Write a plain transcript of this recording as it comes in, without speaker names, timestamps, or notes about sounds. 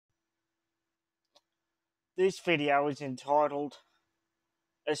This video is entitled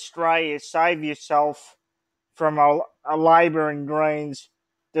Australia Save Yourself from a Labor and Greens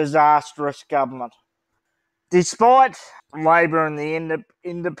Disastrous Government. Despite Labor and the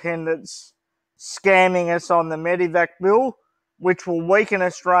independents scamming us on the Medevac bill, which will weaken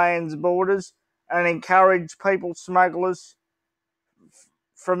Australians' borders and encourage people smugglers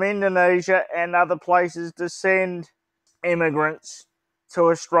from Indonesia and other places to send immigrants to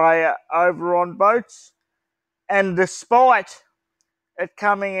Australia over on boats, and despite it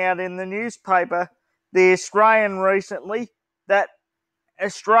coming out in the newspaper, The Australian recently, that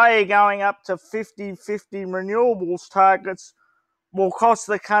Australia going up to 50-50 renewables targets will cost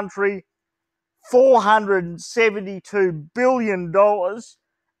the country $472 billion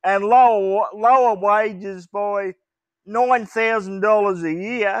and lower wages by $9,000 a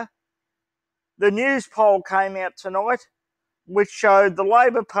year. The news poll came out tonight, which showed the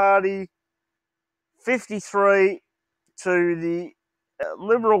Labor Party 53 to the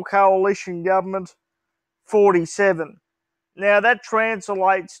Liberal Coalition Government 47. Now that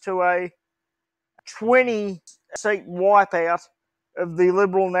translates to a 20-seat wipeout of the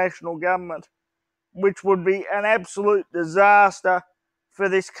Liberal National Government, which would be an absolute disaster for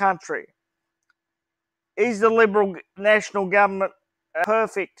this country. Is the Liberal National Government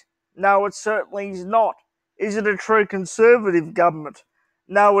perfect? No, it certainly is not. Is it a true Conservative government?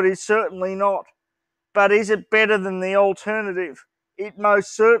 No, it is certainly not. But is it better than the alternative? It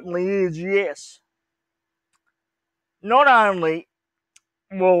most certainly is, yes. Not only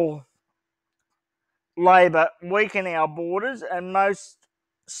will Labor weaken our borders and most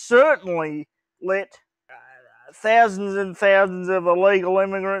certainly let thousands and thousands of illegal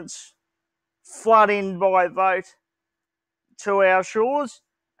immigrants flood in by vote to our shores,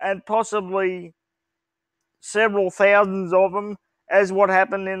 and possibly several thousands of them, as what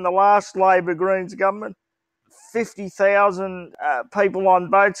happened in the last Labor Greens government. 50,000 people on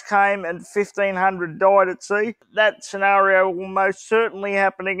boats came and 1,500 died at sea. That scenario will most certainly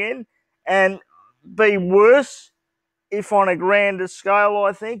happen again and be worse, if on a grander scale,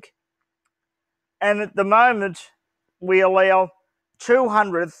 I think. And at the moment, we allow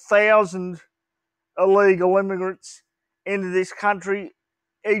 200,000 illegal immigrants into this country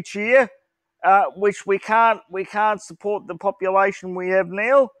each year, which we can't support the population we have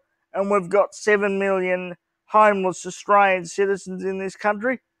now, and we've got 7 million homeless Australian citizens in this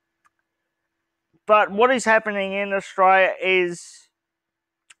country. But what is happening in Australia is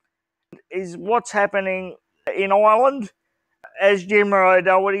what's happening in Ireland, as Jim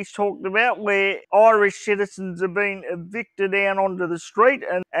O'Doherty's talked about, where Irish citizens are being evicted out onto the street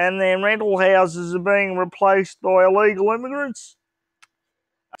and their rental houses are being replaced by illegal immigrants.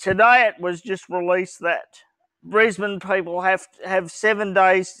 Today it was just released that Brisbane people have 7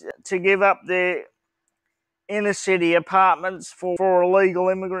 days to give up their inner city apartments for illegal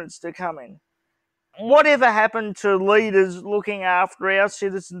immigrants to come in. Whatever happened to leaders looking after our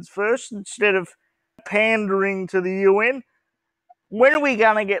citizens first instead of pandering to the UN? When are we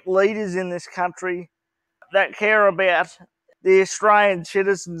going to get leaders in this country that care about the Australian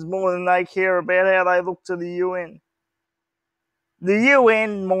citizens more than they care about how they look to the UN? The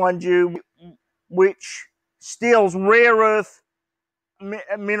UN, mind you, which steals rare earth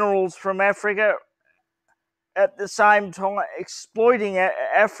minerals from Africa, at the same time exploiting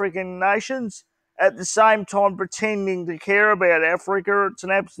African nations, at the same time pretending to care about Africa. It's an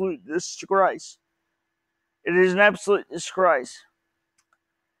absolute disgrace. It is an absolute disgrace.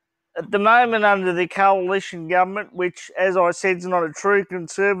 At the moment, under the coalition government, which, as I said, is not a true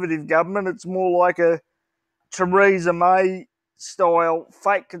Conservative government, it's more like a Theresa May style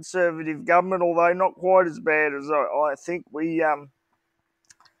fake Conservative government, although not quite as bad as I think. We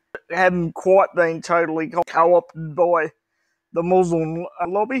haven't quite been totally co-opted by the Muslim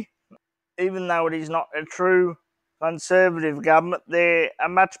lobby. Even though it is not a true Conservative government, they're a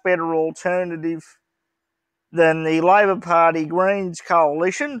much better alternative than the Labor Party Greens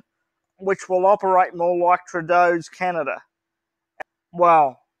coalition, which will operate more like Trudeau's Canada.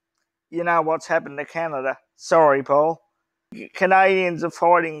 Well, you know what's happened to Canada. Sorry, Paul. Canadians are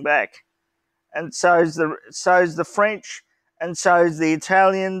fighting back, and so's the French, and so's the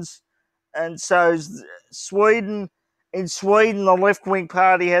Italians, and so's Sweden. In Sweden, the left-wing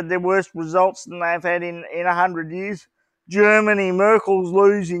party had their worst results than they've had in 100 years. Germany, Merkel's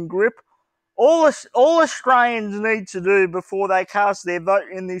losing grip. All Australians need to do before they cast their vote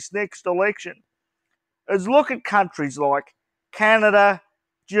in this next election is look at countries like Canada,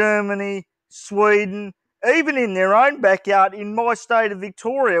 Germany, Sweden, even in their own backyard, in my state of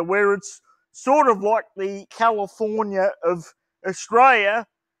Victoria, where it's sort of like the California of Australia.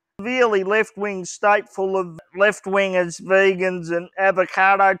 severely left-wing state full of left-wingers, vegans and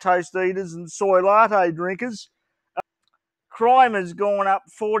avocado toast eaters and soy latte drinkers. Crime has gone up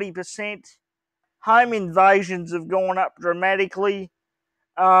 40%. Home invasions have gone up dramatically.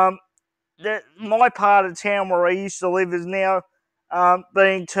 My part of town where I used to live is now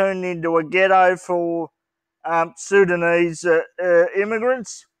being turned into a ghetto for Sudanese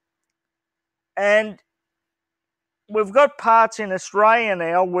immigrants. And we've got parts in Australia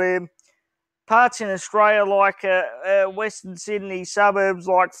now where parts in Australia like Western Sydney suburbs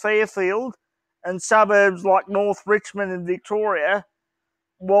like Fairfield and suburbs like North Richmond and Victoria,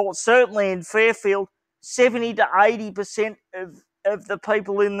 well, certainly in Fairfield, 70 to 80% of the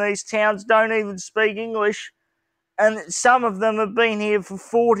people in these towns don't even speak English, and some of them have been here for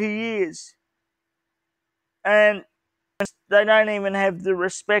 40 years. And they don't even have the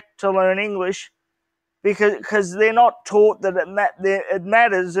respect to learn English because they're not taught that it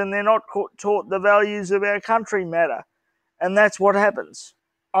matters, and they're not taught the values of our country matter. And that's what happens.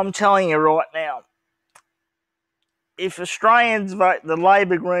 I'm telling you right now, if Australians vote the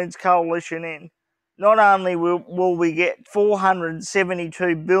Labor Greens coalition in, not only will we get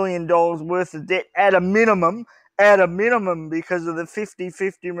 $472 billion worth of debt at a minimum because of the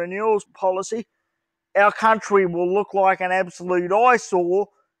 50-50 renewals policy, our country will look like an absolute eyesore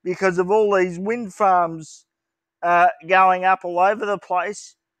because of all these wind farms going up all over the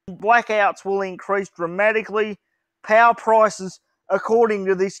place. Blackouts will increase dramatically. Power prices, according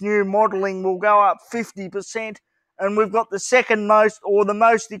to this new modelling, will go up 50%. And we've got the second most or the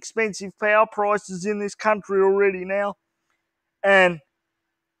most expensive power prices in this country already now. And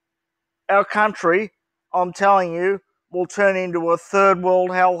our country, I'm telling you, will turn into a third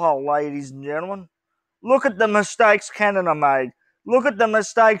world hellhole, ladies and gentlemen. Look at the mistakes Canada made. Look at the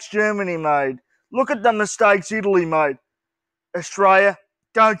mistakes Germany made. Look at the mistakes Italy made. Australia,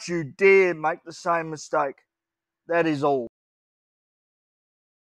 don't you dare make the same mistake. That is all.